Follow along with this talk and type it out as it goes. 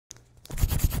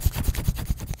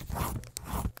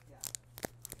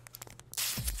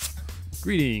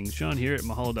Greetings, Sean here at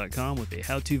Mahalo.com with a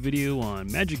how-to video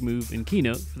on Magic Move in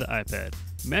Keynote for the iPad.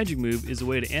 Magic Move is a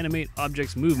way to animate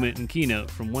objects' movement in Keynote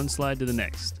from one slide to the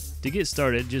next. To get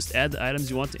started, just add the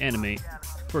items you want to animate.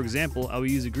 For example, I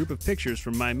will use a group of pictures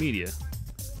from my media.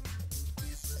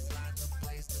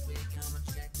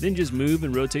 Then just move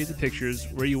and rotate the pictures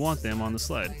where you want them on the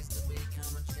slide.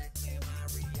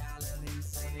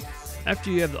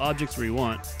 After you have the objects where you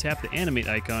want, tap the animate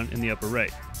icon in the upper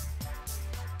right.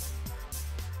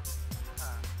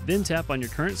 Then tap on your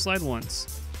current slide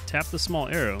once, tap the small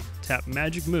arrow, tap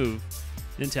Magic Move,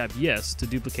 then tap Yes to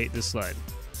duplicate this slide.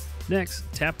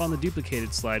 Next, tap on the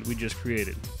duplicated slide we just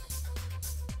created.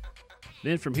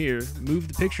 Then from here, move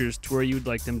the pictures to where you would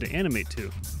like them to animate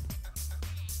to.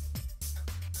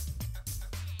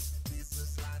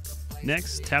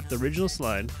 Next, tap the original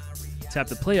slide, tap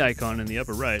the play icon in the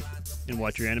upper right, and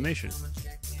watch your animation.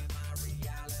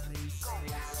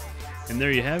 And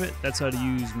there you have it. That's how to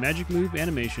use Magic Move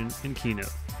animation in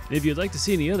Keynote. And if you'd like to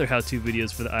see any other how-to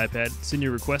videos for the iPad, send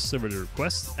your requests over to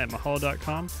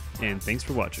requests@mahalo.com, and thanks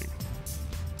for watching.